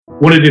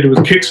what it did was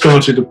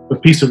kickstarted a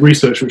piece of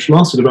research which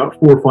lasted about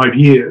 4 or 5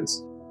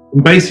 years.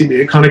 And basically,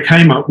 it kind of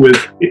came up with,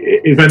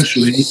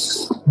 eventually,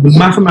 the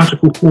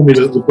mathematical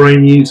formula that the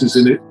brain uses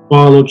in its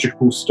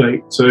biological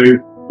state. So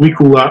we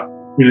call that,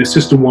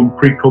 system 1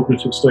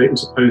 precognitive state,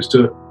 as opposed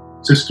to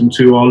system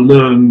 2, our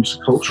learned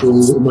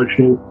cultural,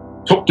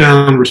 emotional,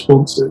 top-down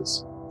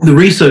responses. The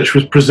research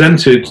was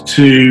presented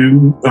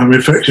to,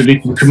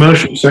 effectively, the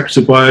commercial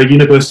sector by a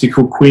university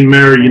called Queen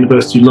Mary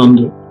University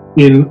London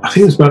in, I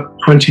think it was about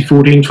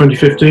 2014,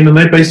 2015, and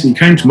they basically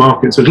came to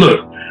market and said,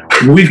 look,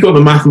 we've got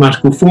the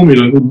mathematical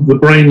formula that the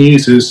brain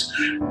uses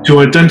to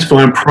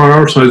identify and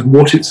prioritize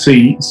what it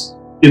sees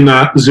in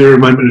that zero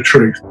moment of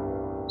truth.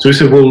 So we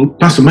said, well,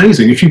 that's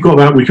amazing. If you've got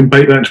that, we can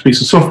bake that into a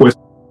piece of software.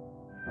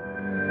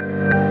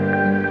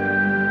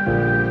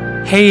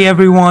 Hey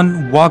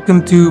everyone,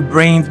 welcome to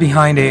Brains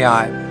Behind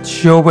AI, a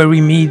show where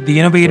we meet the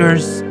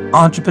innovators,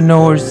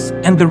 entrepreneurs,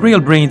 and the real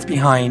brains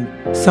behind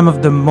some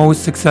of the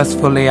most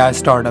successful AI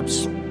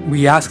startups.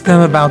 We ask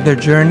them about their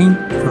journey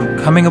from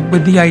coming up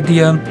with the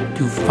idea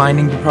to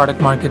finding the product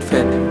market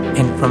fit,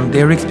 and from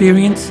their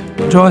experience,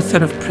 draw a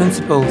set of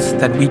principles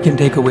that we can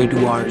take away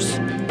to ours.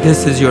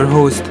 This is your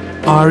host,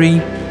 Ari.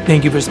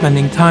 Thank you for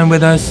spending time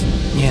with us,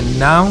 and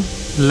now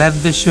let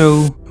the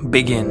show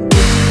begin.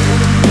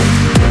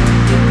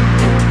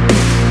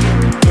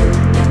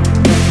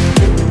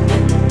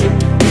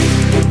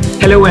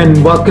 Hello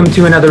and welcome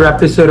to another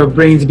episode of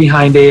Brains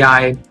Behind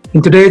AI.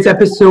 In today's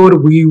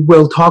episode, we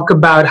will talk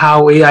about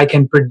how AI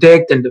can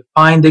predict and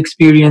define the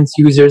experience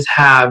users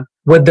have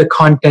with the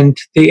content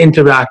they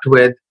interact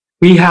with.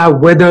 We have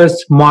with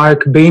us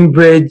Mark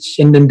Bainbridge,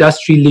 an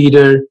industry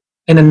leader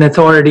and an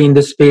authority in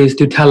the space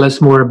to tell us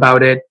more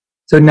about it.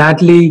 So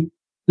Natalie,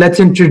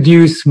 let's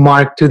introduce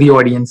Mark to the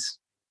audience.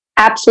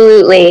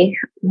 Absolutely.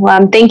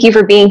 Thank you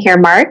for being here,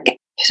 Mark.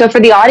 So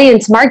for the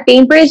audience, Mark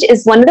Bainbridge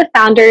is one of the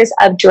founders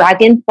of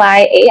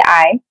Dragonfly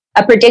AI,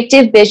 a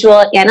predictive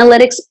visual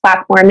analytics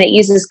platform that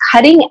uses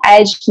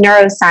cutting-edge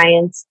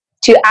neuroscience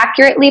to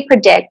accurately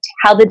predict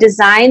how the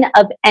design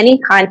of any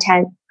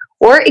content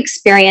or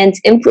experience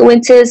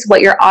influences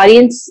what your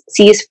audience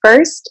sees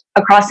first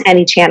across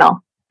any channel.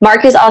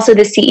 Mark is also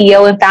the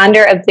CEO and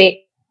founder of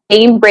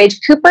Bainbridge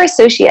Cooper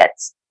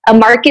Associates, a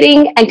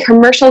marketing and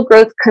commercial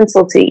growth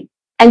consultancy,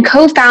 and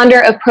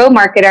co-founder of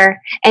ProMarketer,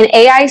 an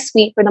AI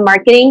suite for the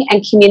marketing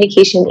and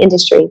communication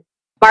industry.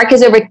 Mark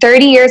has over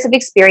 30 years of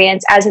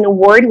experience as an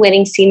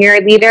award-winning senior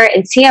leader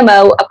and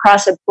CMO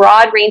across a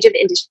broad range of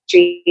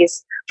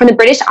industries, from the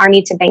British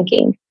Army to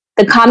banking.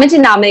 The common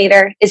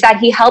denominator is that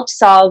he helped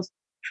solve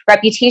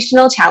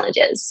reputational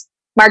challenges.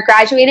 Mark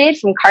graduated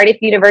from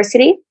Cardiff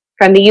University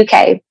from the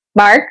UK.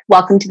 Mark,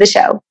 welcome to the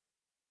show.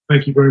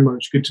 Thank you very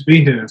much. Good to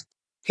be here.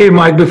 Hey,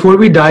 Mike, before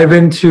we dive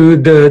into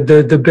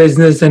the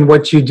business and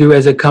what you do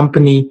as a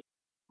company,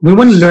 we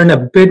want to learn a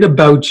bit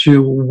about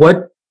you.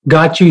 What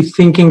got you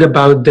thinking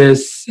about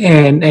this,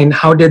 and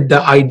how did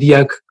the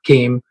idea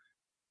came,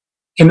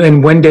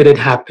 and when did it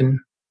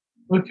happen?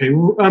 Okay,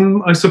 well,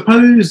 I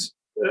suppose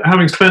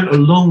having spent a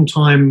long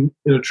time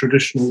in a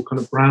traditional kind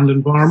of brand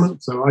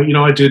environment, so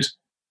I did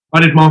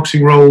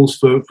marketing roles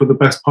for the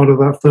best part of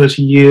that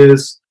 30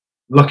 years.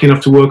 Lucky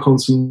enough to work on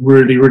some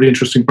really, really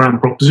interesting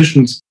brand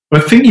propositions. I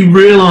think you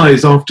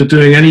realize after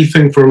doing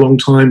anything for a long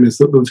time is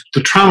that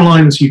the travel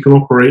lines you can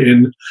operate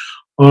in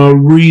are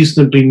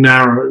reasonably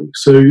narrow.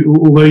 So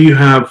although you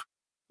have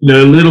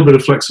a little bit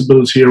of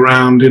flexibility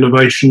around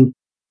innovation,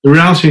 the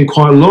reality in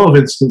quite a lot of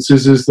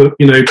instances is that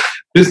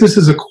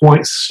businesses are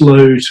quite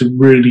slow to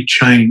really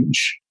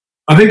change.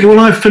 I think when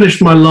I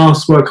finished my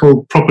last what I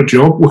called proper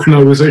job, when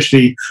I was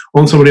actually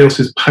on somebody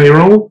else's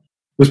payroll,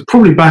 was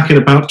probably back in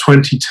about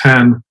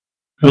 2010.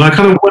 And I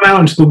kind of went out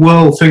into the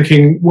world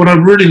thinking what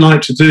I'd really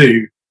like to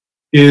do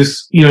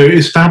is,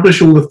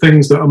 establish all the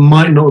things that I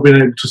might not have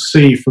been able to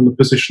see from the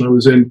position I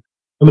was in.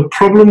 And the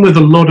problem with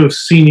a lot of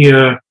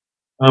senior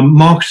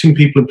marketing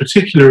people in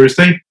particular is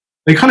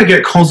they kind of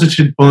get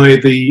cosseted by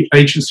the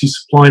agency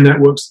supply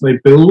networks that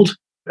they build.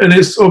 And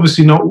it's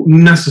obviously not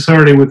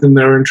necessarily within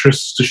their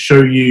interests to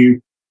show you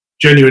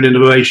genuine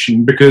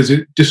innovation because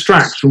it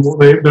distracts from what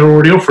they're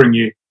already offering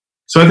you.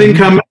 So I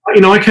think,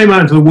 I came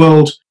out into the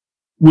world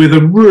with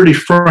a really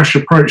fresh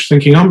approach,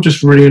 thinking I'm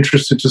just really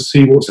interested to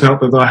see what's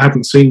out there that I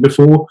haven't seen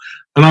before.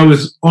 And I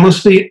was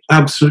honestly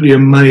absolutely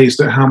amazed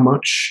at how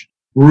much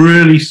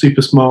really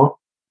super smart,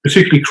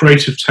 particularly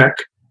creative tech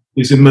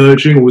is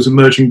emerging, or was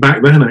emerging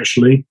back then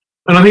actually.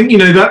 And I think,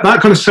 that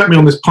kind of set me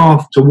on this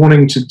path to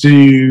wanting to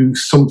do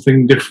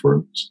something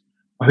different.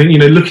 I think,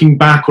 looking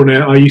back on it,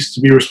 I used to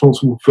be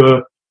responsible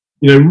for,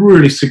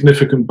 really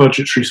significant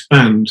budgetary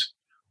spend.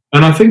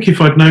 And I think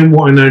if I'd known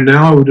what I know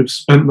now, I would have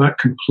spent that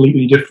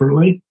completely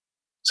differently.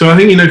 So I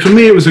think, for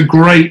me, it was a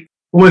great,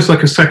 almost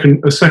like a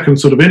second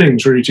sort of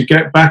innings, really, to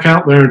get back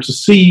out there and to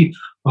see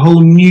a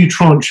whole new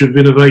tranche of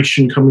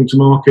innovation coming to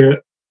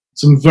market.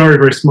 Some very,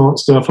 very smart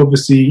stuff.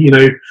 Obviously,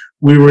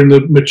 we were in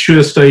the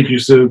mature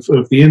stages of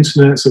the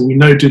internet, so we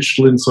know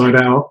digital inside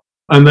out.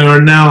 And there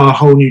are now a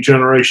whole new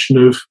generation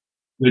of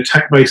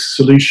tech-based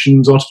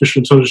solutions,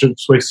 artificial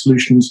intelligence-based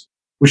solutions,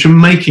 which are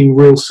making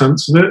real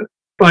sense of it.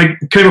 I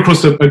came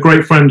across a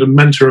great friend and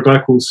mentor, a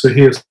guy called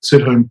Sahir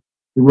Sidhom,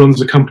 who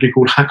runs a company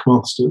called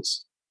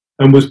Hackmasters,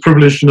 and was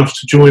privileged enough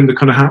to join the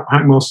kind of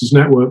Hackmasters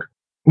network.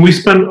 And we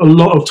spent a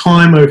lot of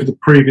time over the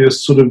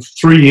previous sort of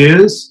 3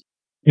 years,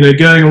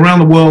 going around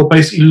the world,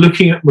 basically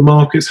looking at the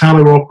markets, how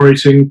they were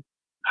operating,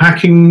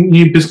 hacking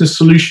new business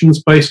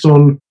solutions based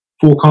on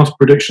forecast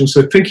predictions.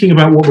 So thinking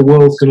about what the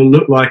world's going to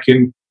look like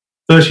in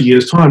 30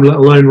 years' time, let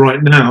alone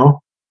right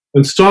now,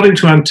 and starting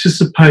to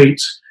anticipate,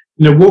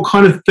 what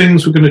kind of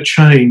things were going to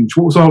change,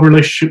 what was our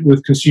relationship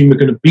with consumer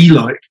going to be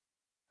like.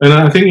 And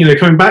I think,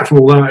 coming back from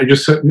all that,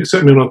 it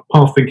set me on a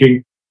path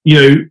thinking,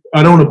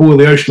 I don't want to boil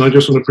the ocean, I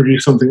just want to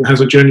produce something that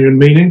has a genuine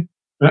meaning.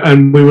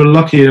 And we were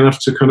lucky enough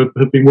to kind of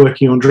have been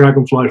working on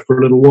Dragonfly for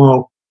a little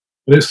while.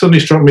 And it suddenly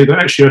struck me that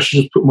actually I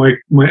should just put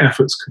my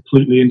efforts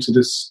completely into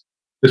this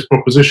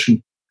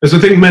proposition. As I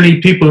think many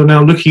people are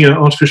now looking at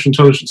artificial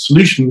intelligence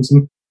solutions,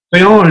 and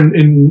they are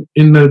in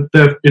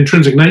their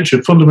intrinsic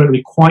nature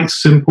fundamentally quite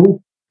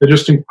simple. They're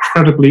just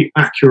incredibly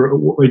accurate at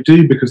what they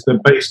do because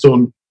they're based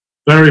on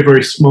very,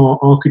 very smart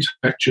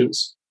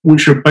architectures,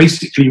 which are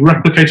basically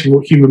replicating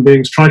what human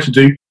beings try to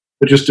do,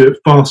 but just do it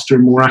faster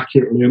and more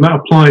accurately. And that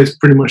applies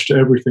pretty much to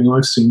everything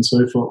I've seen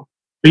so far.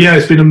 But yeah,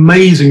 it's been an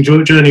amazing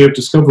journey of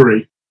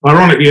discovery.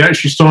 Ironically, it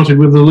actually started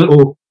with a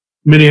little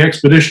mini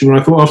expedition where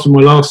I thought after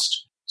my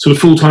last sort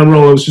of full-time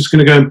role, I was just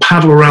going to go and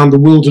paddle around the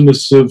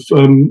wilderness of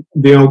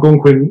the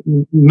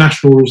Algonquin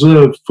National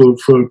Reserve for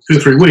 2 or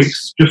 3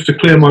 weeks, just to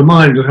clear my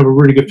mind and have a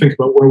really good think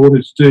about what I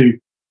wanted to do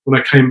when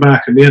I came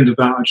back. And at the end of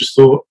that, I just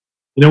thought,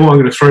 I'm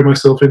going to throw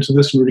myself into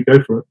this and really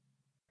go for it.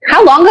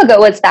 How long ago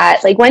was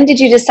that? Like, when did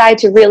you decide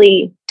to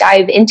really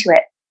dive into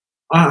it?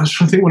 I was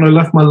trying to think when I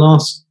left my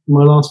last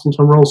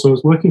full-time role. So I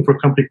was working for a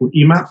company called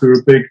EMAP, who are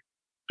a big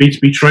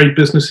B2B trade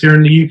business here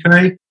in the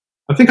UK.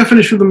 I think I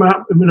finished with them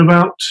in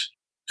about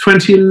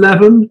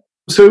 2011.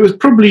 So it was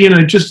probably,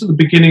 just at the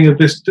beginning of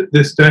this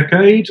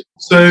decade.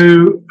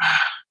 So,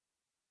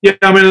 yeah,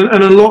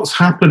 and a lot's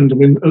happened.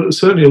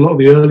 Certainly a lot of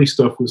the early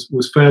stuff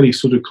was fairly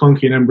sort of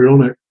clunky and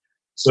embryonic.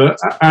 But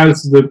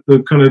as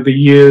the kind of the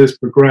years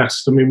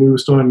progressed, we were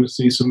starting to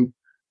see some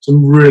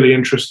really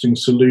interesting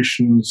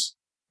solutions.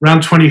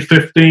 Around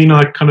 2015,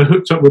 I kind of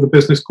hooked up with a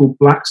business called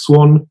Black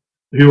Swan,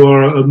 who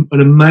are an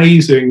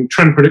amazing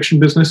trend prediction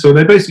business. So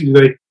they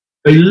basically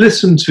they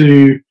listen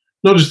to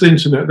not just the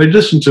internet, they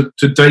listen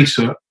to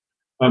data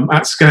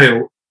at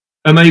scale,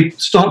 and they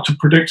start to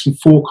predict and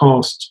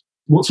forecast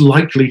what's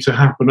likely to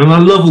happen. And I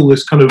love all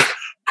this kind of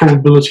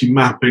probability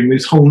mapping,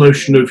 this whole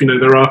notion of,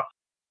 there are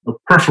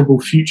preferable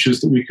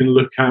futures that we can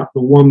look at,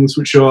 the ones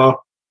which are,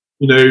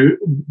 the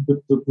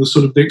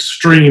sort of the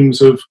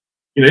extremes of,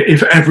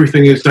 if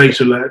everything is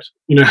data-led,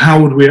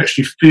 how would we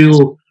actually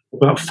feel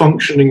about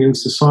functioning in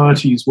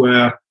societies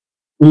where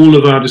all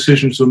of our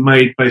decisions are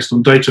made based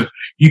on data?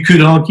 You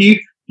could argue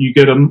you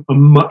get a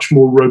much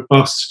more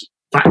robust,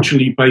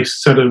 factually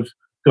based set of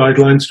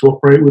guidelines to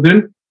operate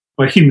within.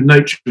 By human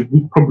nature,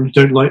 we probably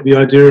don't like the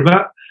idea of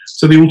that.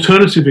 So the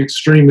alternative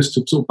extreme is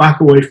to sort of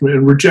back away from it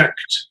and reject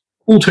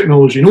all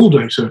technology and all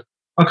data.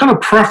 A kind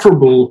of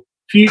preferable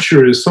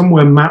future is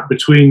somewhere mapped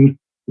between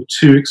the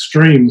two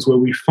extremes where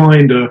we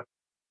find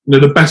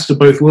the best of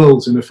both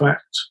worlds, in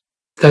effect.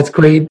 That's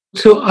great.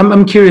 So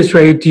I'm curious,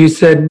 right? You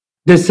said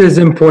this is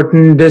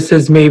important. This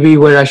is maybe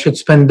where I should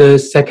spend the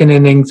second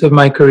innings of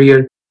my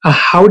career.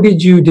 How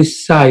did you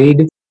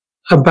decide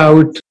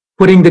about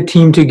putting the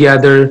team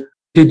together?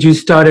 Did you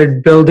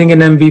started building an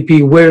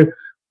MVP?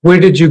 Where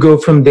did you go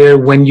from there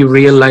when you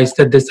realized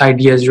that this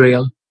idea is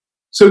real?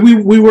 So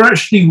we were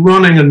actually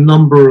running a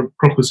number of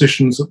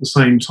propositions at the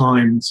same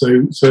time.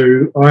 So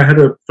I had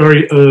a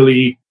very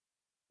early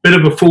bit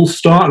of a false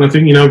start, and I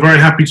think, I'm very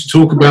happy to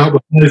talk about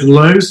the highs and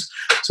lows.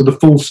 So the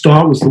false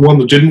start was the one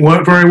that didn't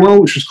work very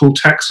well, which was called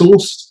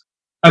TechSource.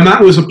 And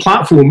that was a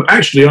platform,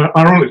 actually,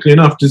 ironically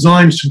enough,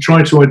 designed to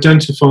try to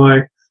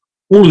identify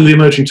all of the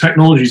emerging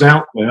technologies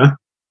out there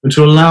and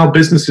to allow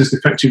businesses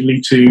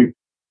effectively to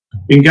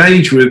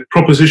engage with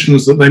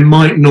propositions that they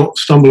might not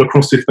stumble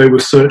across if they were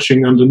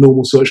searching under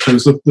normal search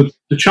terms. The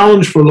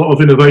challenge for a lot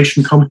of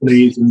innovation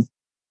companies and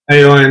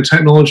AI and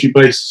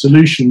technology-based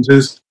solutions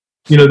is,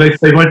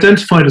 they've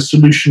identified a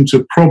solution to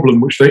a problem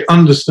which they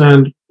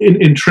understand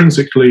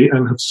intrinsically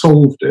and have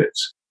solved it.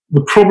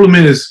 The problem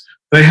is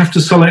they have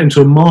to sell it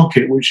into a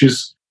market which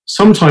is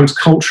sometimes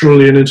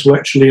culturally and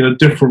intellectually in a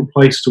different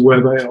place to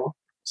where they are.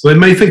 So they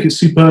may think it's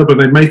superb, and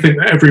they may think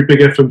that every big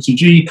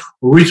FMCG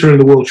or retailer in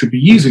the world should be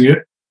using it.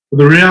 But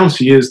the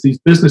reality is these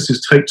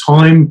businesses take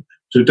time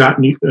to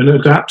adapt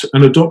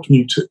and adopt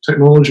new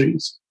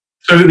technologies.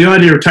 So the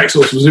idea of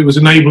TechSource was it was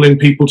enabling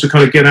people to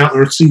kind of get out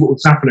there and see what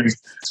was happening.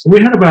 And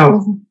we had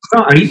about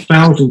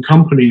 8,000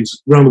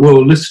 companies around the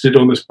world listed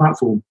on this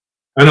platform.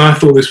 And I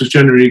thought this was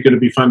generally going to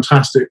be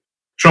fantastic.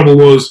 Trouble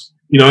was,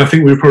 I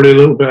think we were probably a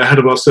little bit ahead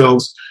of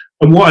ourselves.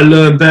 And what I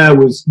learned there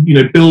was,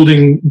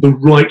 building the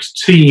right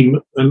team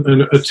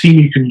and a team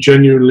you can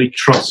genuinely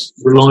trust,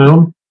 rely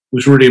on,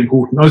 was really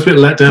important. I was a bit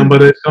let down by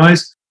those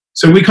guys.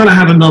 So we kind of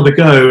had another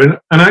go.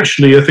 And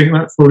actually, I think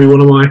that's probably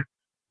one of my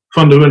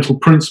fundamental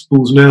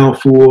principles now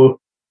for,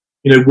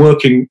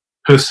 working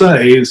per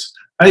se is,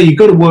 hey, you've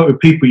got to work with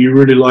people you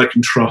really like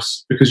and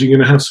trust, because you're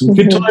going to have some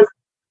good times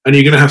and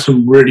you're going to have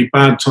some really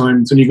bad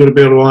times, and you've got to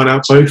be able to iron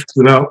out both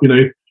without,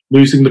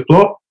 losing the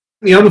plot.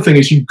 The other thing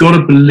is you've got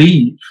to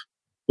believe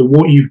that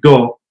what you've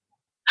got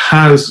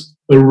has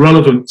a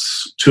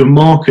relevance to a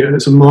market, and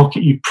it's a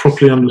market you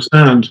properly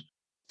understand.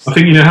 I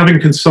think, having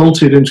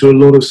consulted into a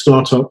lot of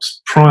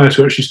startups prior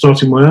to actually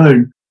starting my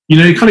own, you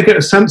kind of get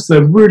a sense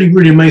they're really,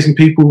 really amazing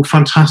people,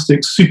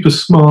 fantastic, super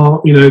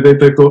smart,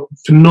 they've got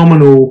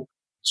phenomenal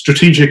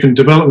strategic and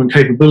development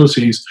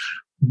capabilities,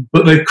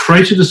 but they've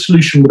created a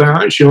solution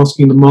without actually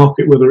asking the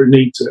market whether it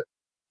needs it.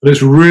 And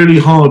it's really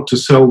hard to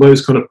sell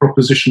those kind of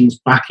propositions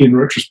back in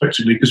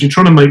retrospectively, because you're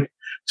trying to make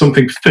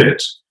something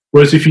fit.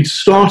 Whereas if you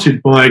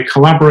started by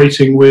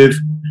collaborating with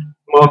the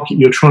market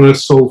you're trying to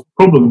solve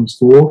problems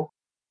for,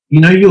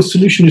 your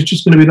solution is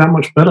just going to be that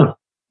much better.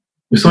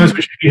 Besides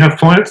which, if you have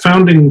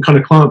founding kind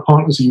of client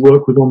partners you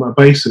work with on that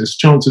basis,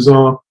 chances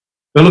are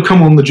they'll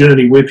come on the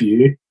journey with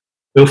you.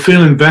 They'll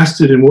feel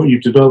invested in what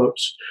you've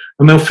developed,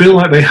 and they'll feel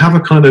like they have a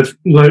kind of,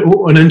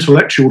 an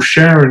intellectual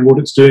share in what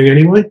it's doing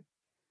anyway.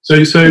 So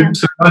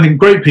I think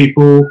great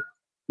people,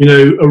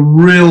 a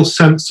real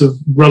sense of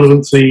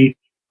relevancy,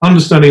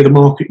 understanding of the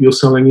market you're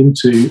selling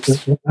into,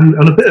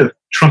 and a bit of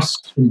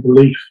trust and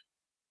belief.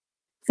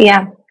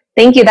 Yeah.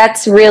 Thank you.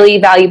 That's really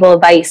valuable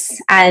advice.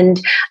 And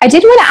I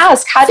did want to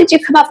ask, how did you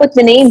come up with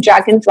the name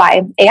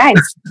Dragonfly AI?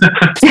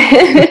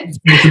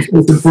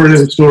 It's a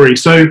brilliant story.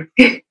 So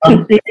it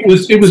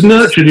was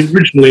nurtured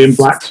originally in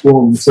Black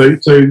Swan. So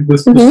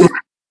the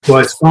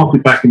story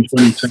started back in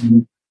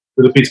 2010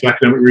 with a piece of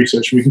academic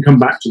research. We can come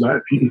back to that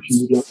if you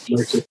would like to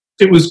later.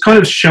 It was kind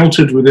of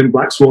sheltered within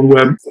Black Swan,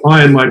 where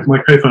I and my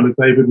co-founder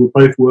David were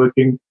both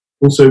working,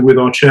 also with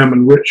our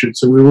chairman Richard.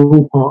 So we were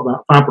all part of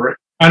that fabric.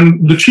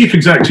 And the chief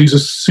executive, who's a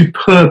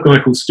superb guy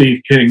called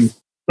Steve King,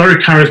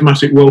 very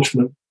charismatic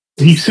Welshman,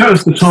 he set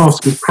us the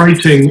task of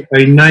creating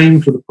a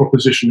name for the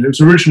proposition. It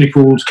was originally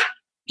called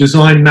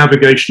Design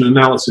Navigation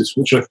Analysis,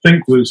 which I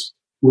think was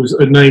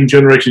a name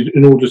generated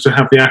in order to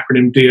have the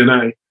acronym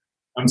DNA.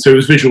 And so it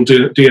was Visual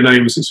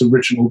DNA was its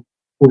original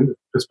point of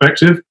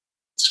perspective.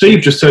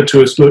 Steve just said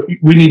to us, look,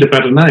 we need a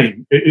better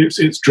name.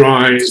 It's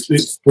dry,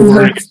 it's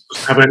boring, it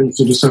doesn't have any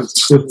sort of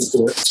sense of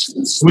to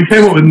it. So we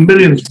came up with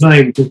millions of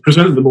names and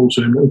presented them all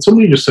to him. And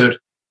somebody just said,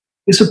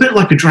 it's a bit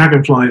like a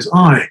dragonfly's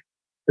eye.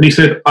 And he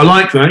said, I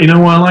like that. You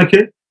know why I like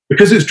it?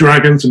 Because it's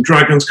dragons, and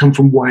dragons come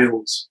from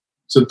Wales.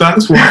 So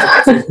that's why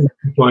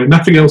I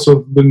nothing else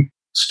other than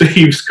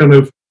Steve's kind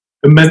of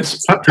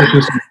immense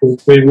patriotism for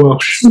being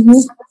Welsh.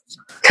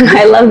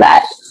 I love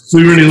that.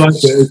 We really like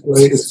it.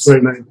 It's a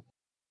great name.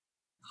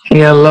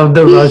 Yeah, I love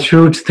the Welsh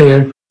roots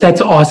there.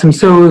 That's awesome.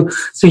 So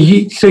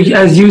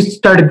as you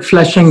started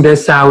fleshing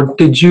this out,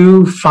 did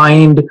you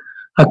find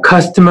a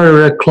customer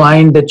or a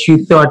client that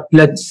you thought,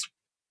 let's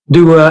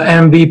do a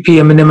MVP,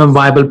 a minimum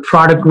viable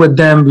product with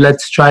them,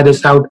 let's try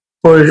this out?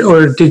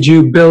 Or did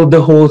you build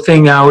the whole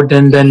thing out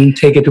and then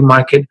take it to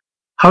market?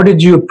 How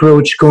did you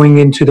approach going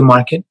into the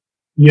market?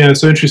 Yeah,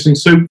 so interesting.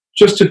 So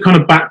just to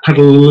kind of backpedal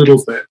a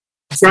little bit,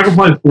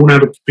 Dragonfly is born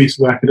out of a piece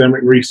of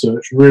academic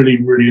research, really,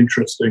 really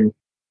interesting.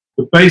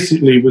 But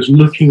basically was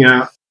looking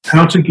at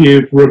how to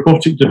give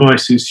robotic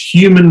devices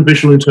human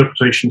visual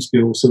interpretation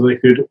skills so they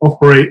could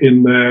operate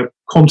in their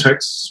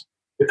contexts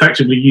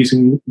effectively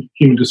using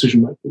human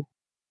decision making.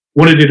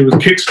 What it did was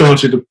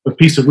kickstarted a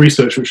piece of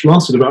research which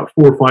lasted about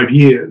 4 or 5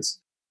 years.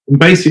 And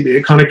basically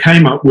it kind of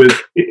came up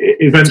with,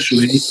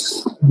 eventually,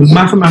 the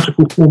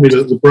mathematical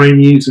formula that the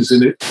brain uses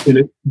in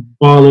its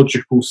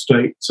biological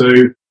state. So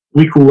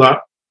we call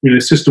that,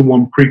 system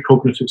 1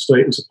 precognitive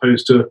state, as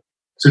opposed to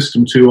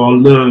system 2, our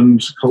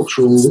learned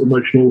cultural,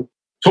 emotional,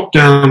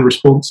 top-down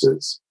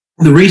responses.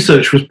 The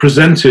research was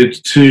presented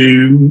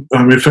to,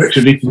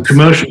 effectively, the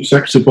commercial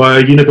sector by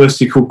a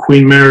university called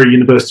Queen Mary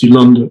University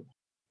London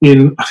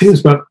in, I think it was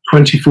about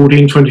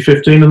 2014,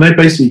 2015, and they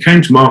basically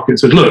came to market and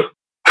said, look,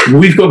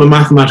 we've got the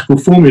mathematical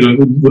formula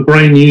that the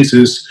brain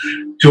uses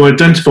to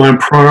identify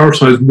and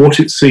prioritize what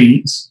it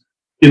sees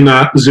in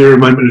that zero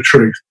moment of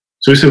truth.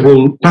 So we said,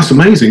 well, that's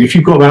amazing. If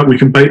you've got that, we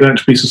can bake that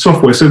into a piece of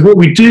software. So what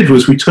we did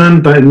was we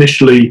turned that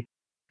initially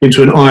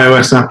into an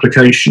iOS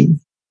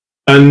application.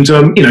 And,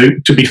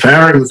 to be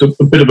fair, it was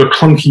a bit of a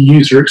clunky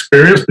user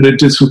experience, but it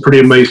did some pretty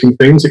amazing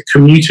things. It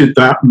commuted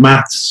that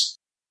maths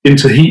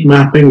into heat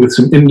mapping with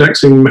some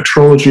indexing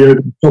metrology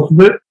over the top of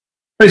it.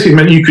 Basically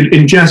meant you could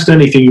ingest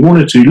anything you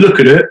wanted to,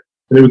 look at it,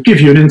 and it would give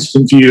you an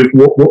instant view of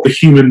what the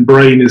human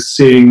brain is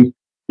seeing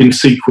in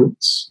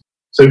sequence.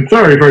 So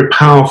very, very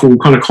powerful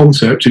kind of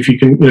concept. If you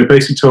can,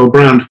 basically tell a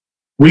brand,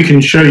 we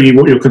can show you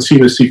what your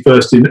consumers see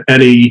first in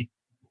any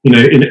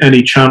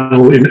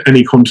channel, in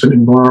any content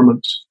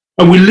environment.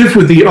 And we lived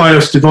with the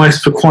iOS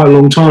device for quite a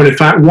long time. In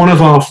fact, one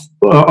of our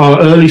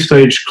early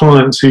stage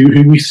clients who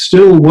we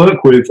still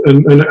work with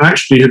and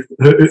actually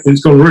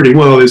it's gone really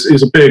well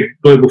is a big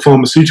global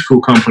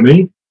pharmaceutical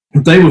company.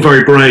 They were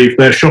very brave.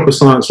 Their Shopper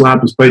Science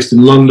Lab was based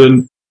in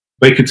London.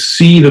 They could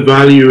see the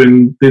value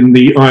in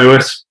the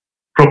iOS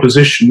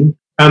proposition.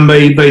 and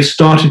they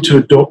started to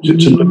adopt it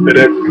to look at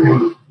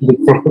everything, the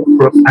proper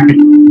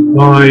packaging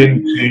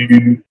design,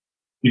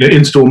 to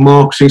in-store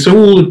marketing. So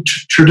all the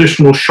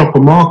traditional shopper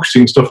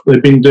marketing stuff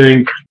they've been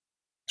doing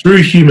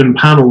through human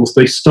panels,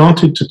 they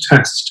started to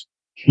test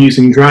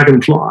using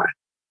Dragonfly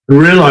and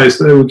realized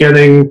that they were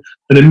getting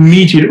an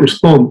immediate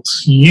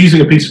response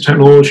using a piece of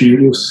technology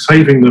that was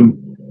saving them,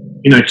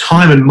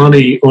 time and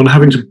money on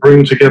having to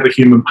bring together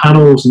human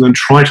panels and then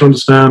try to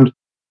understand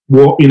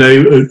what,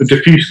 a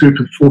diffuse group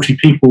of 40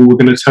 people were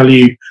going to tell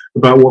you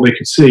about what they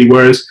could see.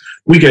 Whereas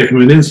we gave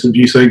them an instant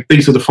view saying,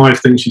 these are the 5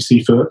 things you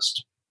see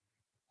first.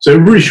 So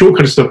really short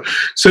kind of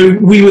stuff. So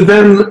we were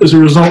then, as a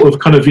result of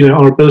kind of,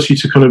 our ability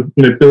to kind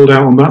of, build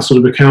out on that sort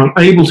of account,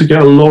 able to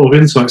get a lot of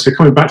insights. So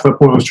coming back to that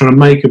point I was trying to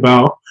make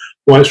about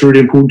why it's really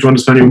important to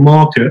understand your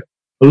market,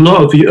 a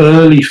lot of the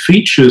early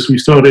features we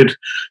started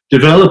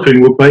developing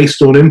were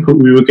based on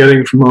input we were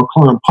getting from our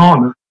client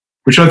partner,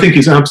 which I think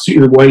is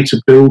absolutely the way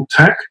to build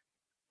tech.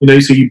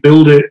 So you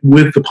build it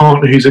with the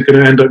partner who's going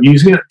to end up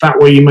using it. That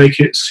way you make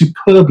it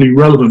superbly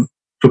relevant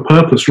for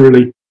purpose,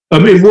 really.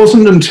 It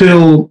wasn't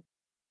until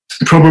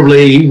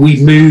probably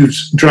we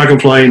moved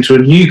Dragonfly into a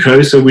new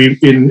co. So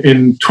in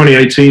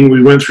 2018,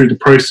 we went through the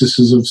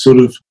processes of sort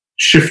of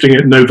shifting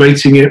it,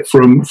 novating it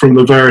from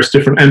the various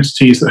different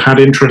entities that had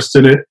interest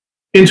in it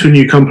into a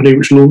new company,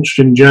 which launched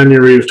in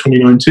January of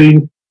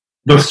 2019.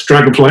 Thus,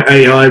 Dragonfly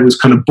AI was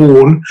kind of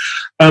born.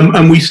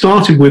 And we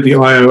started with the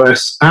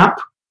iOS app.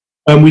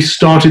 And we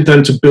started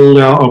then to build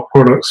out our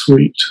product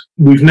suite.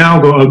 We've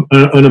now got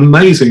an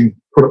amazing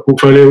product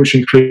portfolio, which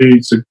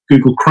includes a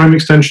Google Chrome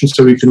extension,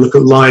 so we can look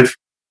at live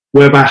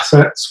web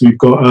assets. We've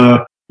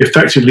got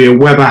effectively a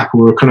web app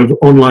or a kind of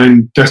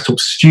online desktop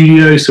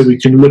studio, so we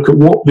can look at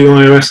what the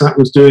iOS app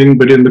was doing,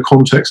 but in the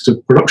context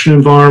of production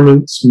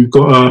environments. We've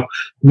got a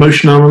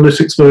motion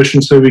analytics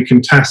version, so we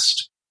can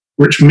test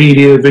rich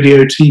media,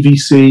 video,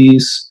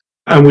 TVCs,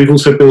 and we've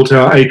also built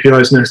out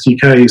APIs and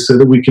SDKs so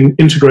that we can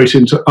integrate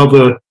into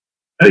other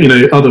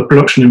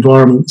production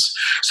environments.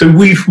 So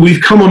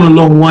we've come on a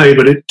long way,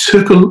 but it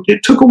took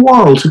a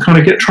while to kind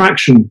of get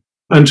traction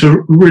and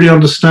to really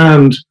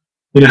understand,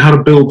 how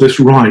to build this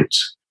right.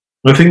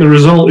 I think the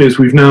result is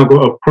we've now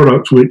got a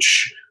product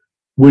which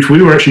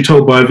we were actually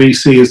told by a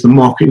VC is the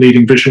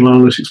market-leading visual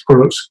analytics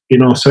product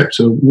in our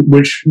sector,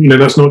 which,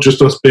 that's not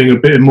just us being a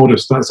bit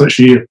immodest, that's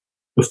actually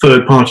a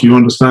third party who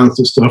understands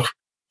this stuff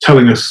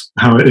telling us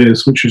how it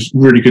is, which is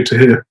really good to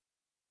hear.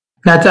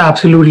 That's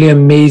absolutely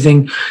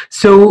amazing.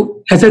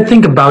 So as I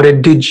think about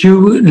it, did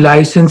you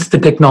license the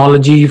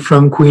technology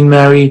from Queen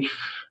Mary?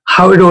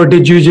 Or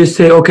did you just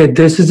say, okay,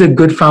 this is a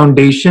good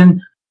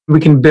foundation. We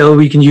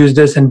can use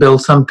this and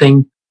build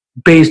something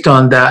based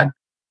on that?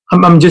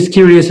 I'm just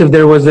curious if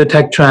there was a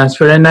tech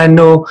transfer. And I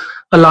know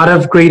a lot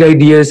of great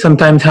ideas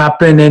sometimes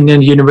happen in a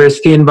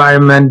university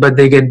environment, but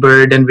they get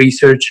buried in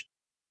research.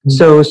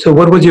 So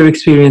what was your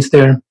experience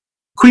there?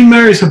 Queen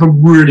Mary's have a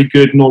really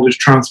good knowledge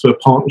transfer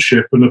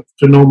partnership and a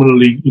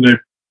phenomenally,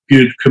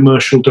 good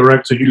commercial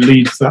director who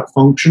leads that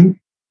function.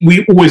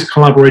 We always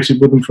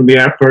collaborated with them from the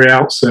very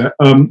outset.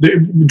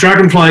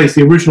 Dragonfly's,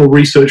 the original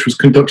research was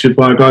conducted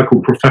by a guy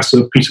called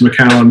Professor Peter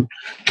McCallum,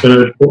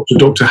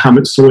 Dr.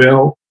 Hamit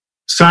Sohail.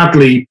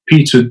 Sadly,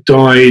 Peter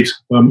died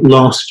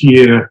last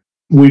year.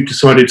 We've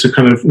decided to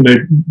kind of,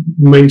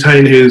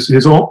 maintain his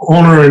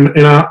honour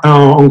in our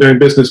ongoing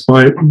business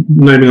by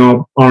naming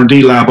our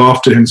R&D lab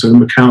after him. So the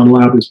McCallum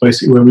Lab is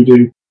basically where we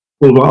do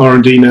all of our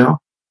R&D now.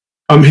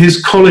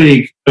 His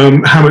colleague,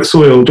 Hamit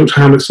Sohail, Dr.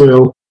 Hamit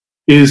Sohail,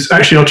 is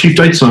actually our chief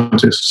data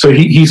scientist. So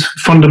he's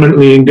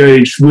fundamentally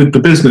engaged with the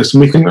business,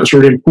 and we think that's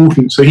really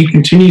important. So he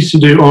continues to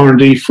do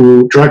R&D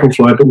for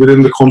Dragonfly, but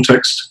within the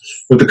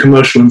context of the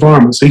commercial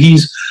environment. So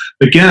he's,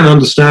 again,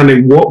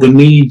 understanding what the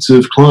needs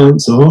of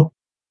clients are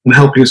and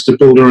helping us to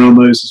build around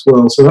those as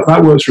well. So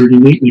that works really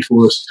neatly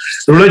for us.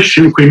 The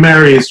relationship with Queen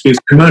Mary is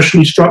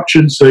commercially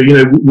structured. So,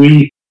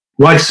 we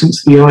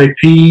license the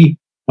IP.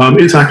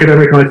 It's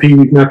academic IP.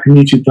 We've now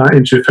commuted that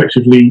into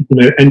effectively,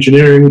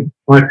 engineering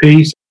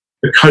IPs.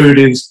 The code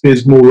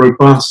is more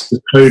robust.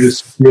 The code is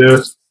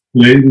secure.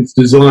 It's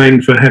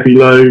designed for heavy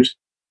load.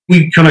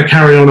 We kind of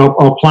carry on.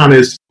 Our plan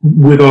is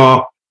with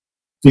our,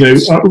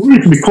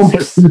 reasonably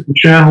complex group of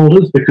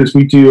shareholders, because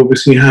we do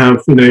obviously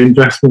have,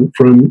 investment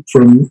from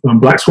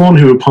Black Swan,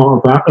 who are part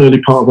of that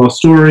early part of our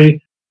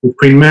story, with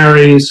Queen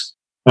Mary's.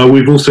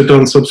 We've also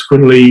done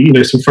subsequently,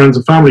 some friends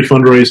and family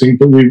fundraising,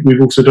 but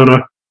we've also done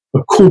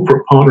a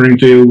corporate partnering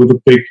deal with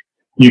a big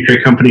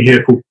UK company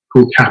here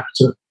called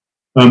Capita.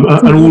 And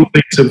all of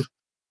these have,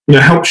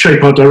 helped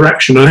shape our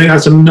direction. I think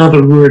that's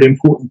another really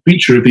important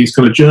feature of these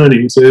kind of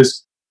journeys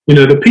is,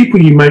 the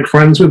people you make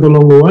friends with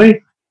along the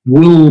way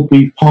will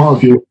be part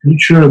of your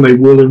future, and they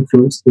will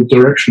influence the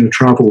direction of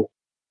travel.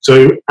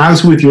 So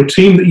as with your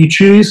team that you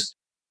choose,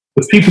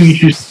 the people you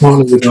choose to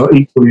partner with are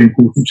equally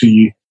important to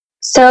you.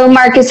 So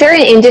Mark, is there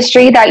an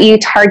industry that you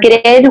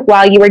targeted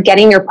while you were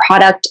getting your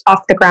product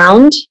off the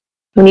ground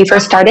when you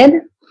first started?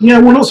 Yeah,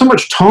 well, not so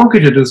much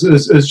targeted as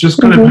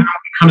just kind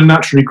of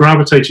naturally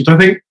gravitated. I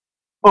think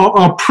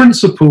our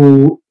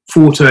principal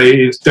forte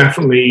is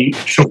definitely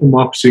shopper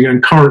marketing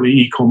and currently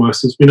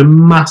e-commerce. There's been a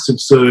massive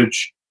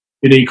surge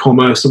in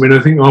e-commerce. I mean, I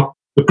think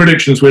the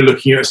predictions we're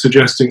looking at are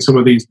suggesting some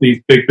of these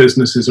big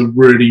businesses are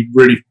really,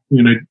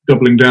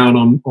 doubling down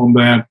on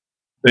their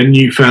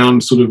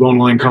newfound sort of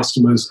online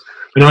customers.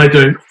 And I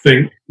don't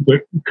think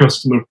that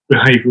customer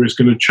behavior is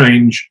going to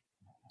change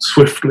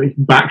swiftly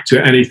back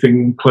to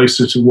anything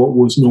closer to what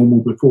was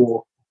normal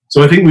before.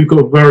 So I think we've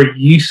got very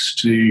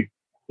used to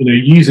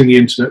using the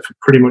internet for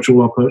pretty much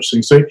all our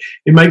purchasing. So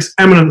it makes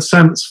eminent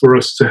sense for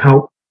us to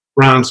help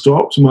brands to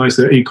optimize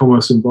their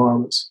e-commerce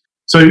environments.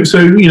 So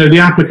the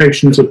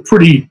applications are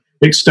pretty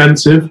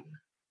extensive.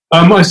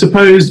 I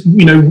suppose,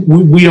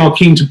 we are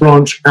keen to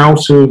branch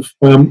out of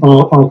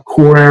our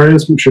core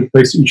areas, which are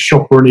basically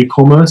shopper and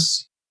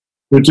e-commerce.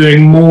 We're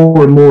doing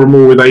more and more and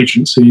more with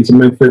agencies,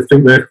 and they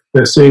think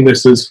they're seeing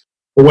this as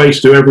a way to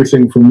do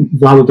everything from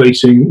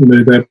validating,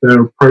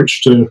 their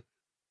approach to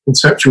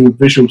conceptual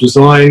visual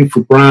design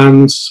for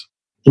brands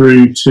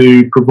through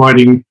to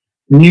providing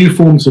new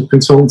forms of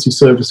consultancy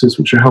services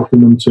which are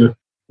helping them to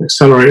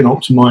accelerate and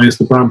optimize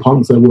the brand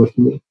partners they're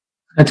working with.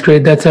 That's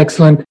great. That's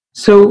excellent.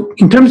 So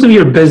in terms of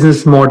your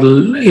business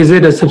model, is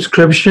it a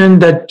subscription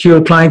that your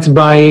clients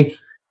buy?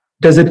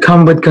 Does it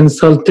come with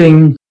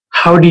consulting?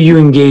 How do you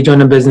engage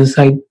on a business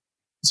side?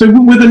 So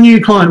with a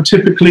new client,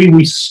 typically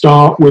we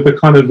start with a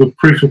kind of a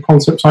proof of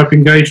concept type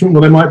engagement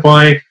where they might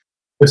buy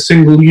a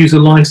single user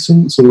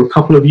license or a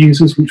couple of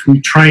users, which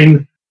we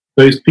train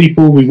those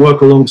people. We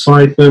work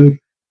alongside them.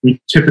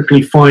 We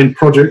typically find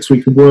projects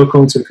we could work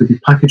on. So it could be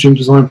packaging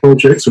design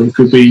projects, or it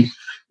could be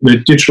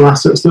digital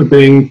assets that are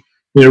being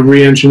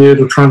re-engineered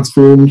or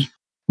transformed.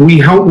 We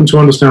help them to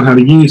understand how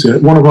to use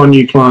it. One of our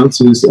new clients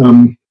is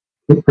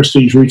a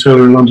prestige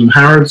retailer in London,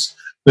 Harrods.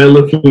 They're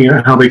looking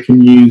at how they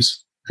can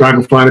use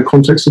Dragonfly in the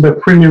context of their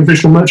premium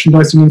visual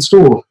merchandising in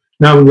store,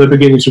 now that they're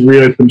beginning to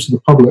reopen to the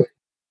public.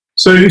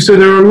 So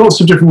there are lots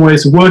of different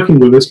ways of working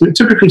with us, but it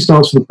typically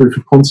starts with a proof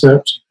of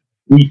concept.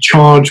 We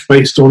charge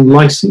based on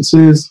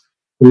licenses.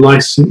 The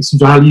license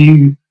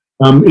value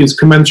is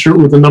commensurate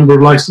with the number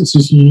of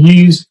licenses you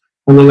use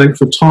and the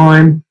length of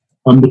time.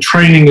 The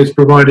training is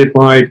provided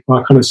by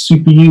our kind of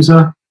super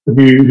user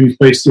who's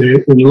based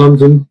in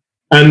London.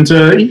 And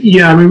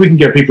we can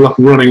get people up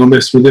and running on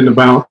this within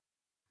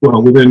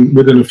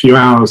a few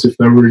hours if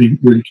they're really,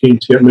 really keen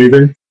to get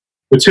moving.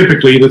 But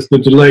typically the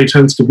delay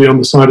tends to be on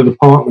the side of the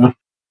partner,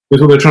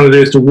 because what they're trying to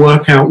do is to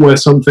work out where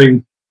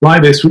something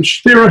like this,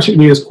 which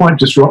theoretically is quite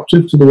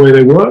disruptive to the way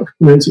they work.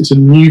 It's a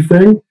new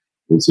thing.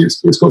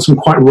 It's got some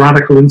quite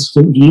radical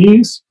instant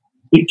views.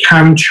 It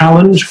can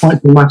challenge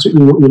quite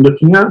dramatically what you're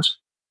looking at.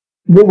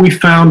 What we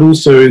found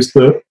also is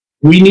that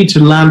we need to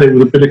land it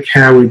with a bit of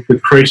care with the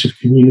creative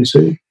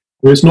community.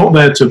 It's not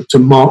there to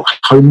mark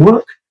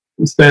homework.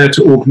 It's there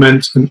to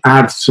augment and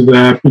add to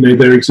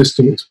their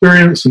existing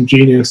experience and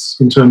genius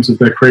in terms of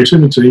their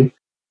creativity.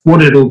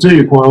 What it'll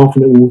do, quite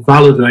often, it will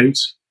validate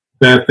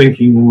their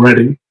thinking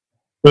already.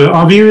 But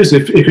our view is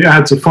if it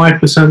adds a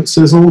 5%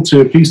 sizzle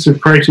to a piece of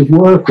creative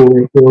work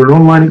or an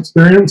online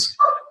experience,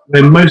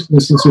 then most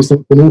instances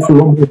that's an awful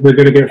lot more than they're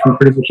going to get from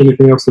pretty much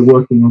anything else they're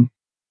working on.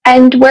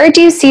 And where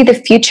do you see the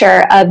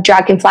future of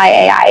Dragonfly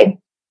AI?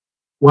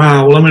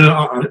 Wow, well, I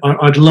mean,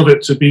 I'd love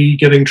it to be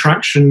getting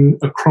traction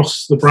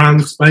across the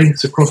brand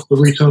space, across the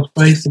retail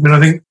space. I mean, I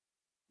think,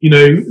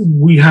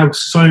 we have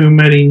so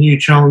many new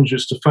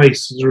challenges to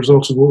face as a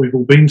result of what we've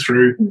all been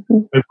through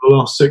over the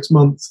last 6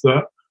 months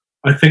that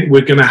I think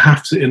we're going to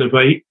have to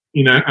innovate,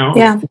 out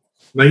of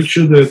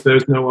nature.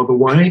 There's no other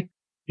way.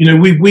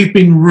 We've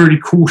been really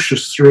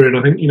cautious through it.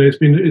 I think,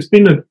 it's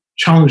been a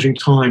challenging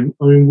time.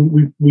 I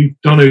mean,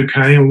 we've done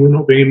okay, and we're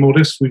not being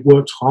modest. We've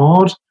worked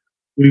hard.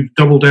 We've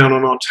doubled down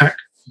on our tech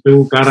to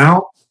build that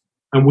out,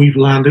 and we've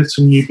landed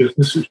some new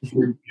business, which is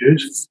really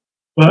good.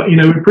 But, we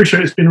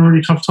appreciate it's been a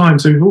really tough time.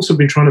 So we've also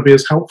been trying to be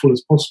as helpful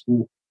as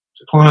possible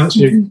to clients,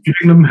 giving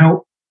them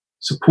help,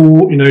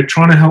 support,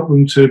 trying to help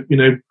them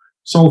to,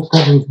 solve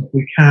problems that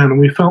we can. And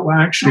we felt that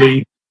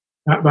actually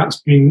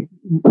that's been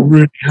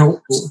really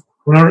helpful.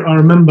 When I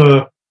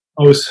remember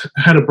I was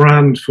head of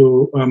brand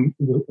for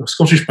a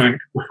Scottish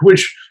bank,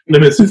 which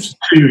limits it to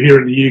 2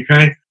 here in the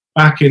UK,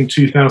 back in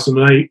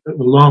 2008 at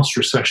the last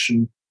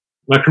recession.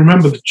 And I can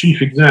remember the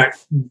chief exec,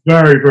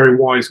 very, very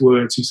wise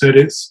words. He said,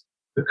 it's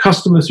the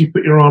customers you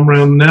put your arm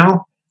around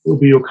now will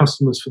be your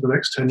customers for the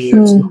next 10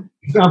 years.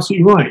 He's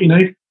absolutely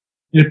right.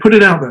 Put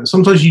it out there.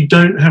 Sometimes you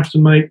don't have to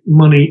make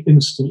money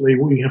instantly.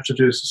 What you have to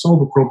do is to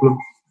solve a problem,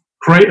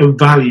 create a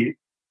value,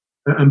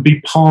 and be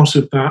part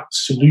of that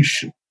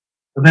solution.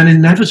 And then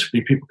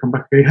inevitably people come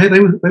back and go, hey, they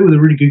were the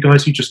really good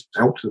guys who just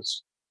helped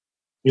us.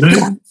 And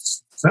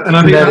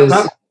I think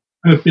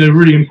that's a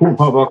really important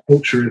part of our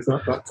culture is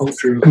that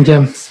culture.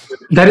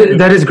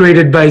 That is great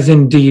advice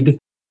indeed.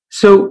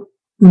 So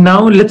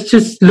now let's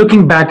just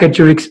looking back at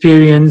your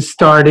experience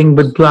starting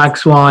with Black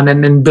Swan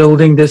and then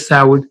building this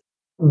out.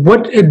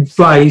 What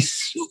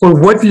advice or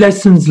what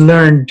lessons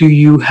learned do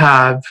you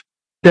have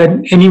that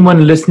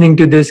anyone listening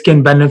to this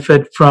can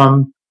benefit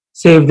from,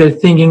 say, if they're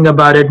thinking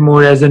about it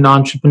more as an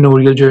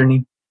entrepreneurial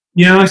journey?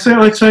 Yeah,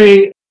 I'd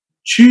say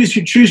choose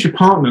your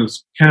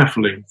partners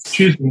carefully.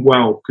 Choose them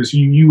well, because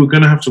you are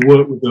going to have to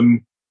work with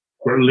them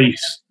for at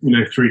least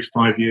 3 to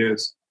 5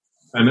 years.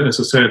 And as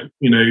I said,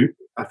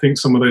 I think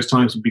some of those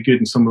times will be good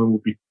and some of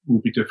them will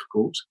be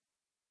difficult.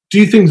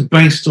 Do things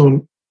based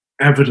on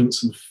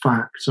evidence and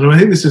facts. And I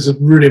think this is a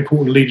really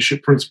important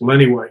leadership principle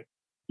anyway.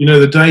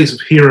 The days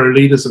of hero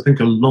leaders, I think,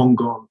 are long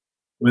gone.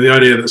 The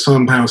idea that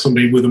somehow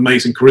somebody with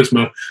amazing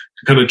charisma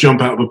can kind of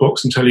jump out of a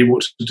box and tell you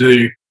what to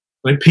do.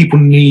 Like, people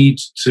need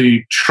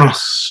to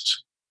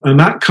trust. And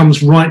that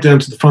comes right down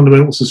to the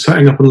fundamentals of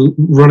setting up and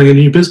running a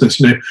new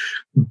business.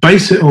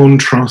 Base it on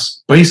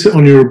trust, base it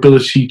on your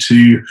ability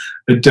to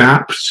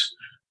adapt,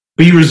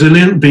 be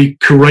resilient, be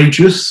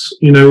courageous,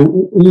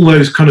 all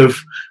those kind of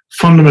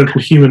fundamental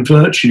human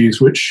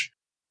virtues, which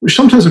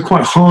sometimes are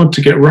quite hard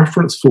to get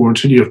reference for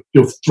until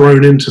you're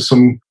thrown into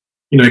some,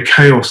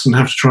 chaos and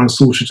have to try and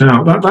sort it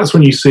out. That's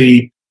when you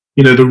see,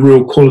 the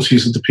real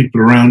qualities of the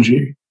people around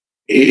you.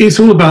 It's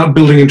all about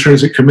building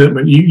intrinsic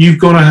commitment. You've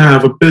got to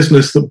have a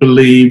business that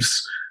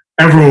believes,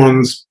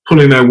 everyone's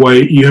pulling their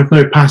weight, you have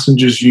no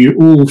passengers, you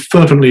all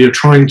fervently are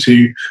trying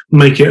to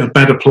make it a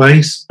better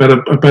place,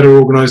 a better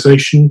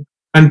organization,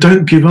 and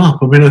don't give up.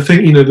 I mean, I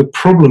think, the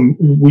problem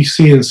we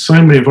see in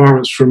so many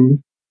environments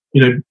from,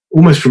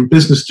 almost from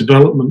business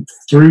development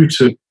through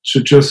to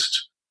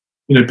just,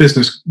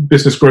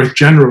 business growth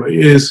generally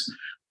is,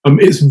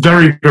 it's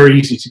very, very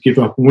easy to give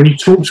up. And when you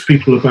talk to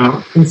people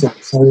about things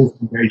like sales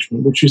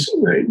engagement, which is,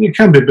 it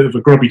can be a bit of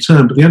a grubby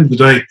term, but at the end of the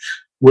day,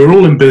 we're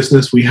all in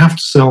business. We have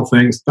to sell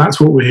things. That's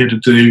what we're here to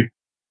do.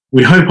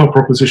 We hope our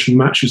proposition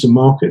matches the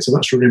market, so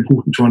that's really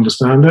important to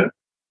understand it.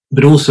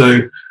 But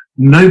also,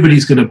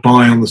 nobody's going to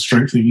buy on the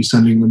strength of you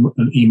sending them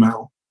an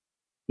email.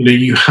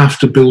 You have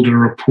to build a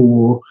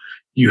rapport.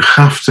 You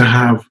have to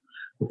have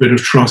a bit of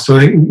trust. I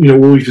think, what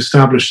we've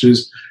established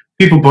is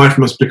people buy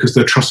from us because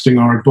they're trusting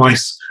our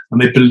advice and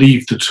they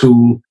believe the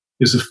tool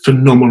is a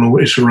phenomenal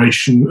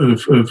iteration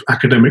of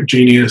academic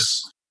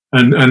genius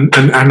and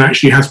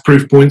actually has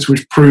proof points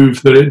which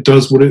prove that it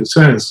does what it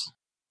says.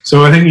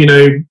 So I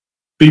think,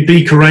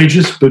 be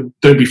courageous, but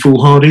don't be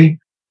foolhardy.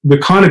 The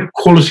kind of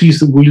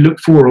qualities that we look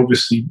for,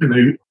 obviously,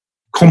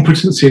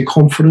 competency and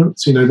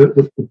confidence,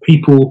 that the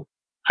people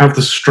have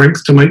the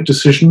strength to make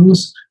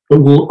decisions,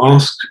 but will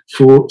ask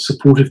for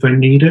support if they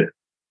need it.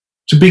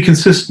 To be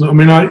consistent, I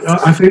mean,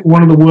 I think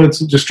one of the words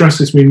that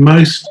distresses me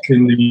most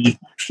in the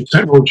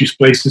technology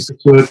space is the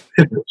word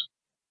pivot.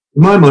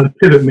 In my mind,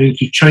 pivot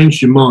means you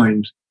changed your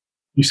mind.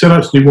 You set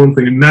out to do one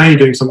thing and now you're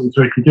doing something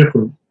totally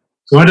different.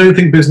 So I don't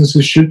think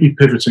businesses should be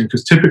pivoting,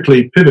 because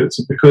typically pivots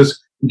are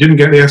because you didn't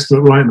get the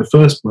estimate right in the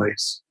first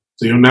place.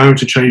 So you're now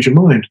to change your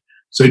mind.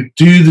 So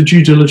do the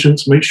due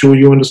diligence, make sure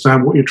you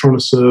understand what you're trying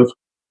to serve,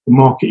 the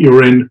market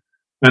you're in,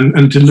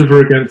 and deliver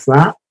against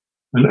that,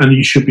 and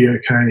you should be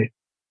okay.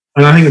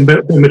 And I think a bit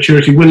of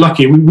maturity, we're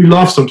lucky. We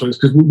laugh sometimes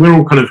because we're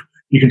all kind of,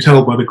 you can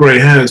tell by the grey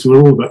hairs,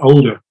 we're all a bit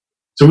older.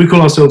 So we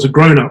call ourselves a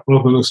grown-up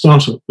rather than a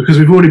startup, because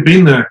we've already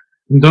been there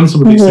and done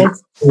some of these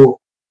things before.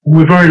 And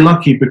we're very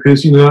lucky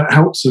because, that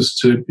helps us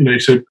to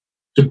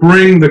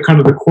bring the kind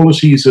of the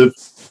qualities of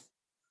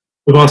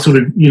our sort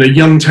of,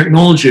 young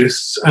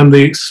technologists and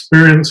the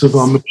experience of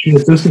our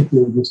mature business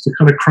leaders to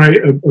kind of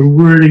create a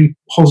really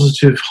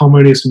positive,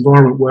 harmonious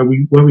environment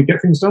where we get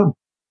things done.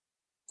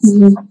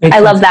 I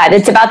love that.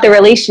 It's about the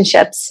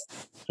relationships.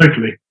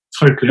 Totally.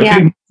 Yeah. I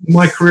think in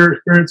my career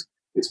experience,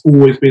 it's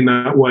always been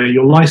that way.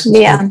 Your license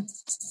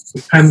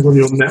depends on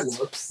your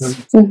network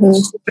and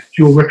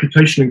your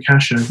reputation and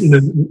cash in.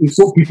 It's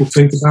what people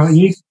think about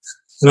you.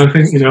 And I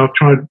think, I've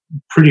tried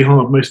pretty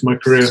hard most of my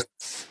career,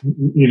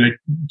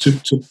 to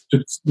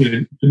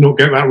not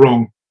get that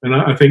wrong. And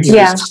I think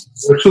there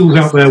are tools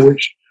out there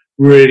which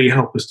really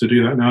help us to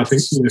do that. Now, I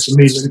think, for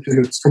me,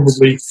 LinkedIn is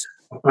probably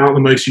about the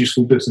most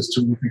useful business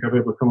tool I think I've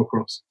ever come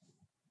across.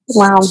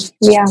 Wow.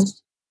 Yeah.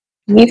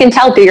 You can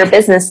tell through your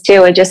business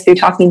too, and just through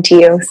talking to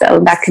you.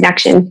 So that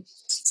connection.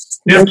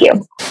 Thank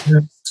you.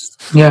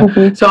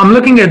 Yeah. So I'm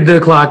looking at the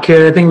clock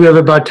here. I think we have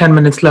about 10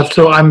 minutes left.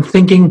 So I'm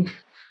thinking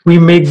we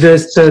make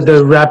this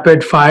the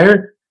rapid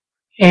fire,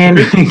 and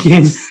we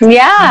can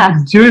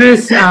do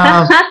this.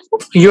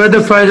 You're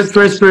the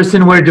first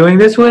person we're doing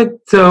this with,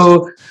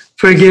 so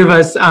forgive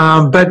us.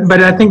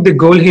 But I think the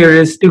goal here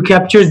is to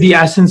capture the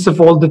essence of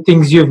all the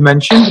things you've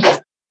mentioned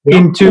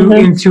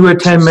into a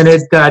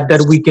 10-minute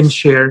that we can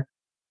share.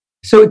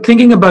 So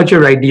thinking about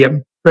your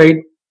idea,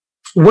 right?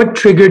 What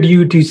triggered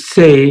you to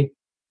say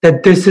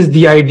that this is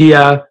the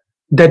idea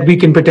that we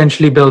can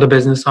potentially build a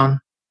business on?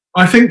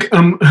 I think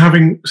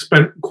having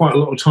spent quite a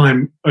lot of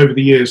time over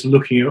the years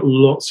looking at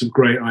lots of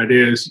great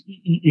ideas,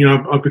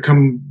 I've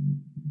become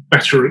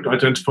better at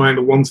identifying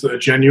the ones that are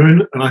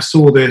genuine. And I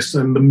saw this,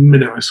 and the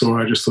minute I saw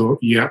it, I just thought,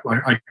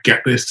 I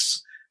get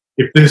this.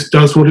 If this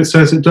does what it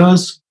says it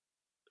does,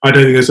 I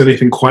don't think there's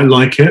anything quite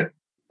like it.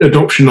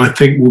 Adoption, I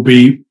think, will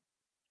be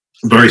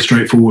very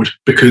straightforward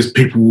because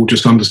people will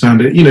just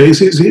understand it.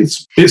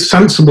 It's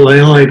sensible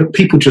AI that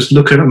people just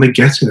look at it and they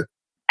get it.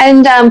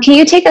 And can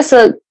you take us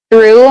through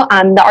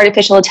the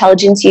artificial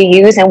intelligence you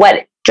use and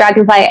what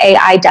Dragonfly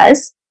AI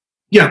does?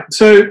 Yeah.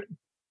 So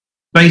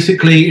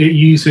Basically, it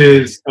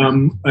uses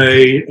a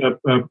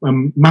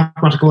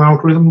mathematical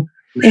algorithm,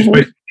 which is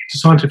basically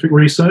scientific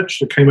research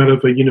that came out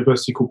of a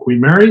university called Queen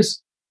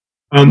Mary's.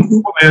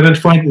 What they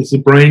identified is the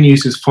brain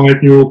uses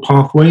 5 neural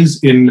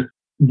pathways in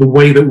the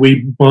way that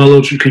we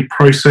biologically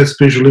process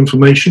visual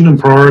information and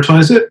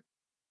prioritize it.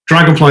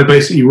 Dragonfly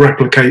basically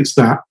replicates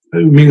that.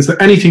 It means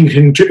that anything you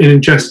can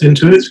ingest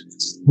into it,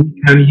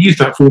 we can use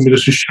that formula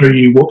to show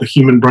you what the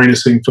human brain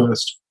is seeing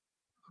first.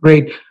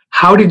 Great.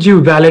 How did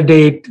you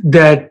validate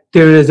that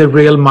there is a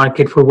real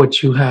market for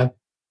what you have?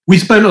 We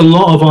spent a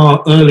lot of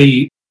our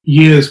early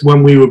years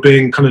when we were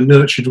being kind of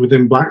nurtured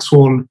within Black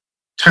Swan,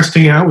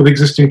 testing it out with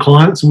existing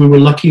clients. And we were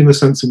lucky in the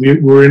sense that we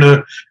were in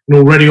an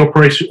already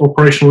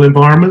operational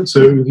environment.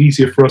 So it was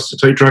easier for us to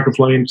take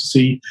Dragonfly in to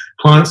see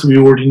clients that we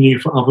already knew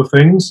for other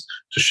things,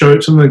 to show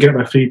it to them and get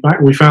their feedback.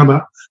 And we found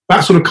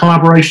that sort of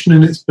collaboration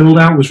in its build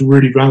out was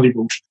really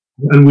valuable.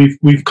 And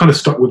we've kind of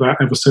stuck with that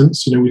ever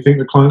since. We think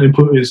that client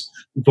input is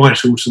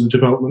vital to the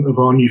development of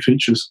our new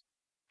features.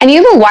 And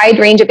you have a wide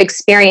range of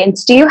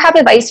experience. Do you have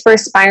advice for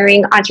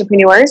aspiring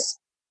entrepreneurs?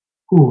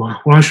 Ooh,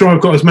 well, I'm sure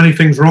I've got as many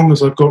things wrong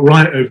as I've got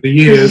right over the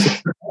years.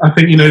 I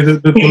think,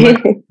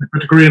 the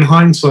degree in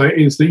hindsight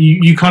is that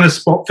you kind of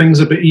spot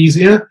things a bit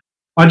easier.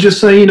 I just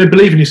say,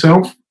 believe in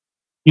yourself.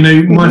 My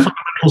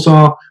fundamentals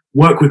are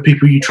work with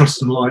people you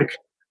trust and like,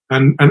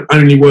 and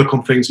only work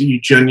on things that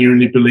you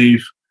genuinely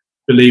believe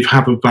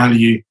have a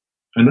value.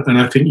 And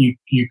I think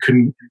you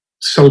can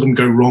seldom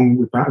go wrong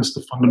with that as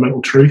the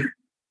fundamental truth.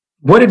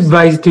 What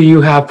advice do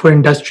you have for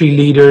industry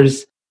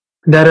leaders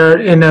that are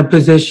in a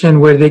position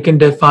where they can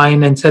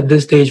define and set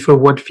the stage for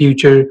what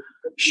future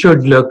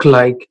should look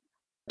like?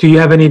 Do you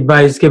have any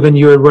advice given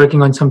you're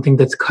working on something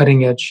that's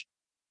cutting edge?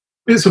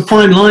 It's a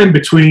fine line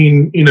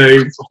between,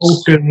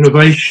 wholesale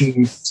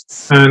innovation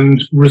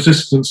and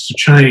resistance to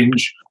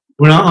change.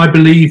 I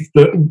believe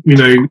that,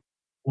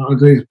 I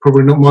think it's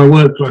probably not my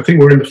word, but I think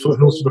we're in the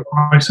foothills of a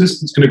crisis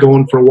that's going to go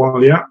on for a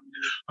while yet.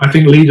 I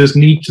think leaders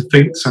need to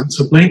think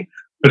sensibly.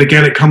 But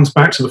again, it comes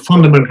back to the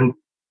fundamental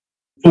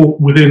thought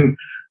within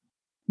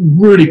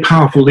really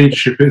powerful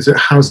leadership is it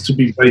has to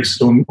be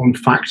based on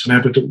fact and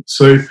evidence.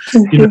 So,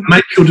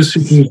 make your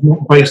decisions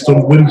not based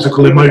on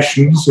whimsical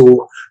emotions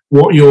or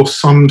what your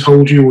son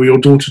told you or your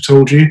daughter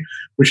told you,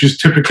 which is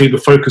typically the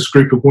focus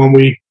group of one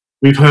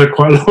we've heard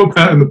quite a lot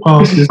about in the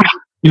past. Is,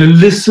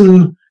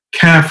 listen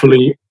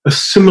carefully,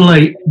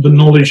 assimilate the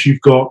knowledge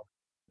you've got,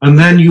 and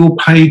then you're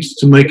paid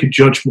to make a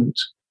judgment.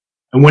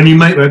 And when you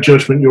make that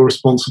judgment, you're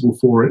responsible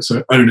for it.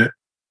 So own it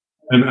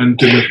and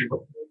deliver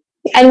it.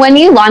 And when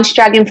you launched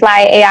Dragonfly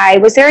AI,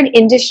 was there an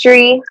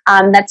industry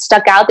that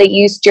stuck out that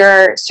used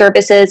your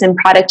services and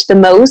product the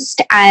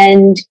most?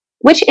 And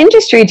which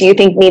industry do you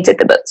think needs it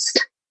the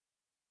most?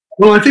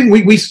 Well, I think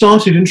we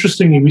started in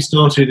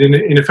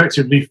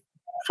effectively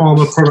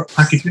pharma product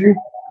packaging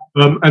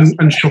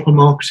and shopper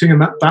marketing.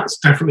 And that's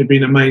definitely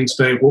been a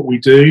mainstay of what we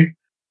do.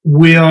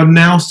 We are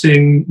now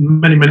seeing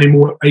many, many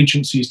more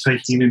agencies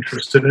taking an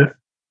interest in it.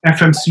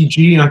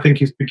 FMCG, I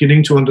think, is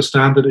beginning to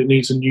understand that it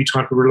needs a new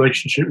type of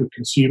relationship with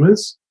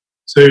consumers.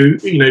 So,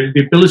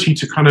 the ability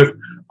to kind of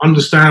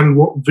understand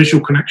what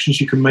visual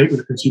connections you can make with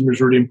the consumer is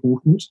really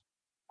important.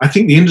 I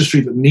think the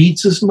industry that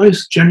needs us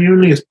most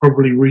genuinely is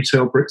probably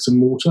retail bricks and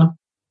mortar.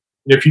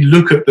 If you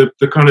look at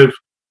the kind of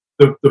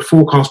the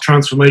forecast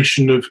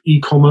transformation of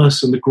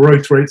e-commerce and the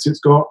growth rates it's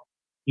got,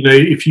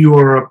 if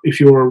you're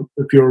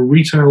a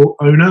retail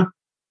owner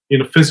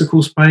in a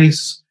physical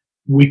space,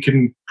 we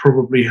can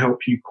probably help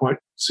you quite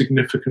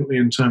significantly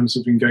in terms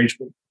of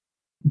engagement.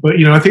 But,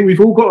 I think we've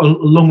all got a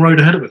long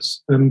road ahead of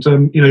us. And,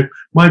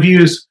 my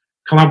view is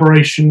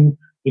collaboration,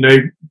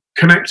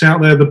 connect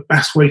out there. The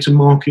best way to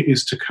market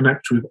is to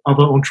connect with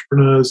other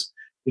entrepreneurs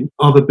in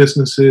other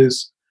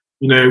businesses.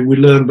 We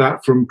learned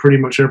that from pretty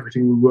much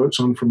everything we worked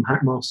on, from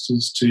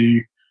Hackmasters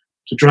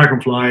to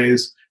Dragonfly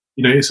is,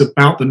 it's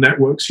about the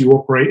networks you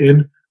operate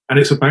in, and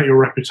it's about your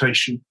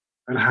reputation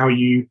and how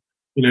you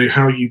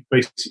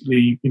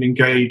basically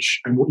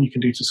engage and what you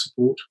can do to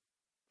support.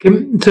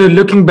 So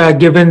looking back,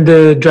 given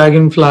the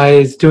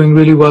Dragonfly is doing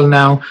really well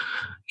now,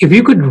 if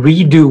you could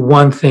redo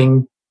one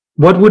thing,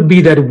 what would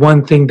be that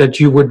one thing that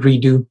you would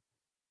redo?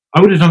 I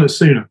would have done it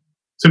sooner.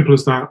 Simple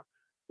as that.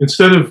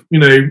 Instead of,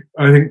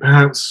 I think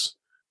perhaps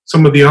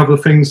some of the other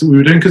things that we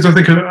were doing, because I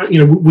think,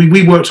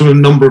 we worked on a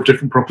number of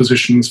different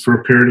propositions for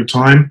a period of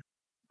time.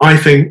 I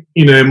think,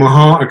 in my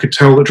heart, I could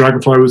tell that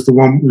Dragonfly was the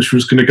one which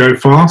was going to go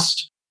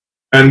fast.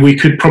 And we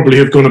could probably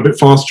have gone a bit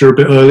faster, a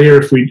bit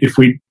earlier if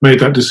we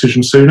made that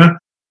decision sooner.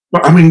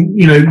 But at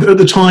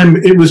the time,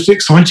 it was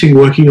exciting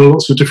working on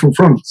lots of different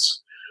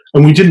fronts.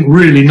 And we didn't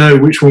really know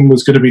which one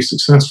was going to be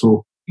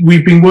successful.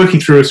 We've been working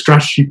through a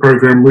strategy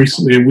program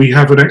recently, and we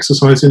have an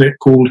exercise in it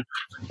called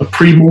a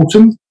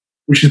pre-mortem,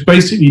 which is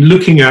basically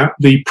looking at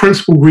the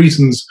principal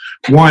reasons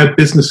why a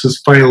business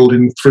has failed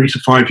in 3 to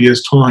 5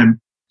 years'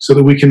 time, so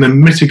that we can then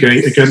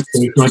mitigate against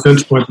them and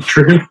identify the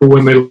trigger for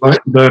when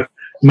they're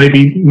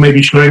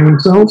maybe showing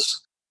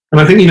themselves. And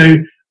I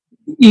think,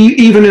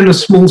 even in a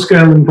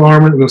small-scale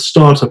environment in a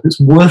startup, it's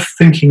worth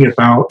thinking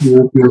about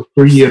your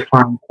 3-year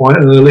plan quite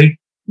early.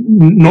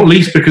 not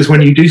least because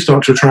when you do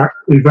start to attract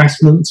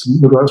investments,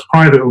 whether that's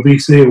private or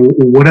VC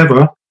or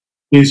whatever,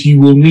 is you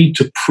will need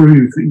to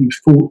prove that you've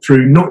thought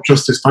through not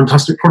just this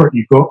fantastic product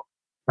you've got,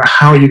 but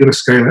how you're going to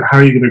scale it, how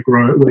you're going to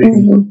grow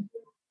it.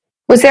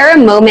 Was there a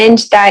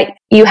moment that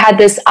you had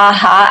this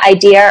aha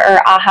idea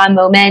or aha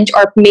moment,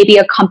 or maybe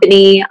a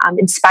company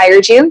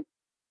inspired you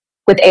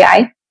with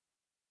AI?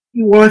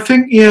 Well, I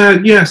think,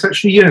 yes.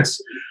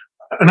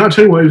 And I'll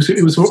tell you what,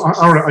 it was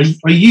all right.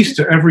 I used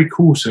to every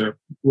quarter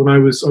when I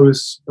was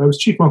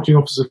chief marketing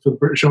officer for the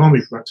British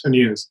Army for about 10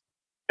 years.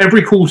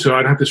 Every quarter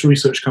I'd have this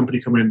research company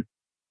come in.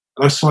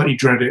 I slightly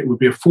dread it. It would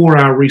be a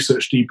 4-hour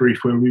research debrief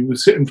where we would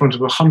sit in front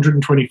of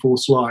 124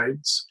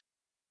 slides,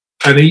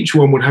 and each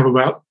one would have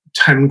about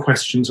 10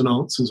 questions and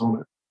answers on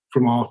it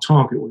from our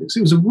target audience.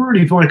 It was a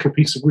really vital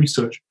piece of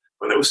research,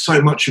 but there was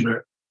so much of it.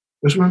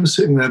 I just remember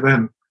sitting there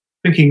then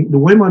thinking, the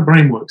way my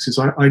brain works is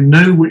I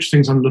know which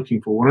things I'm looking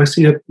for. When I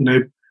see a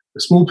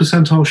small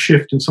percentile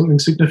shift in something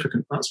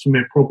significant, that's for me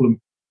a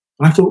problem.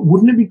 And I thought,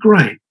 wouldn't it be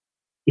great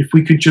if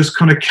we could just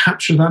kind of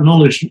capture that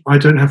knowledge? I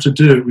don't have to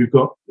do it. We've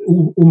got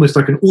almost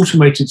like an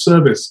automated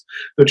service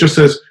that just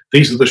says,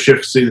 these are the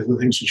shifts, these are the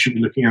things you should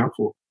be looking out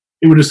for.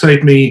 It would have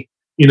saved me,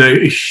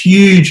 a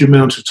huge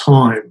amount of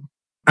time,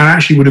 and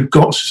actually would have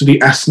got to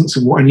the essence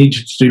of what I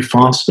needed to do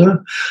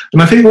faster.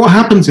 And I think what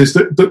happens is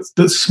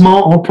that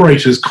smart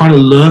operators kind of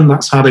learn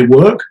that's how they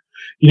work.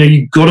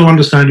 You've got to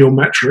understand your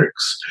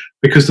metrics,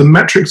 because the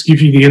metrics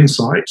give you the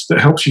insight that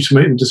helps you to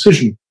make the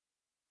decision.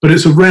 But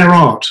it's a rare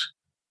art.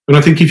 And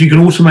I think if you can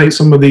automate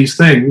some of these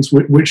things,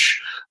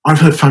 which I've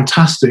heard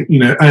fantastic,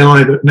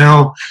 AI that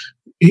now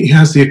it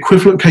has the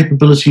equivalent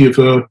capability of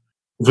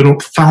an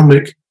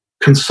ophthalmic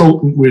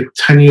consultant with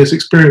 10 years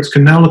experience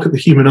can now look at the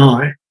human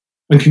eye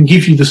and can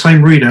give you the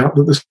same readout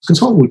that the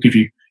consultant would give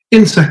you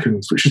in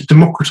seconds, which is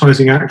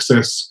democratizing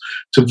access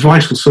to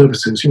vital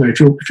services. If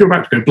you're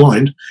about to go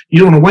blind, you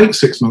don't want to wait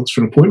 6 months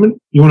for an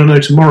appointment. You want to know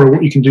tomorrow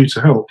what you can do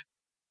to help.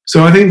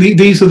 So I think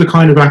these are the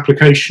kind of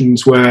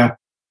applications where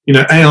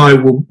AI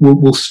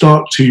will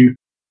start to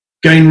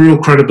gain real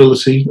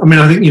credibility. I mean,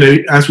 I think,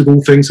 as with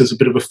all things, there's a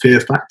bit of a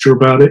fear factor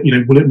about it.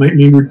 Will it make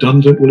me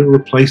redundant? Will it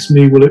replace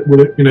me? Will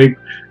it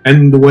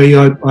end the way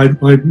I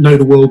know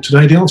the world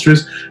today? The answer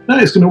is no,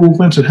 it's going to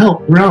augment and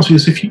help. The reality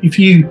is if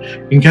you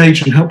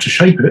engage and help to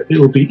shape it,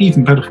 it'll be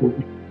even better for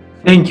you.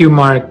 Thank you,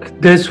 Mark.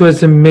 This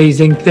was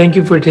amazing. Thank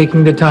you for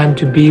taking the time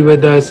to be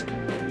with us.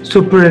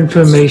 Super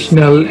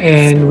informational,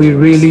 and we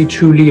really,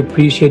 truly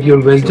appreciate your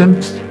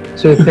wisdom.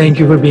 So thank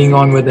you for being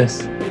on with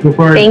us.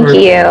 Thank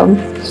you.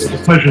 It's a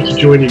pleasure to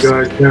join you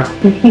guys. Yeah.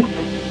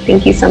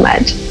 Thank you so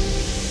much.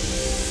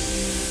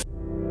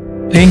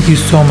 Thank you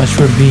so much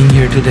for being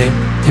here today.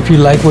 If you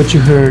like what you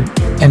heard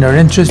and are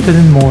interested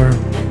in more,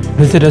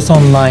 visit us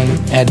online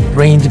at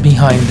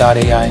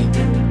brainsbehind.ai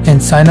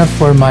and sign up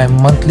for my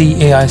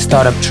monthly AI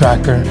startup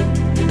tracker.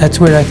 That's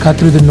where I cut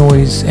through the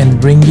noise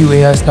and bring you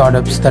AI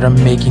startups that are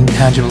making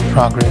tangible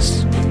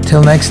progress.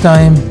 Till next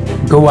time,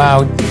 go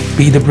out,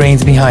 be the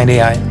brains behind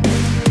AI.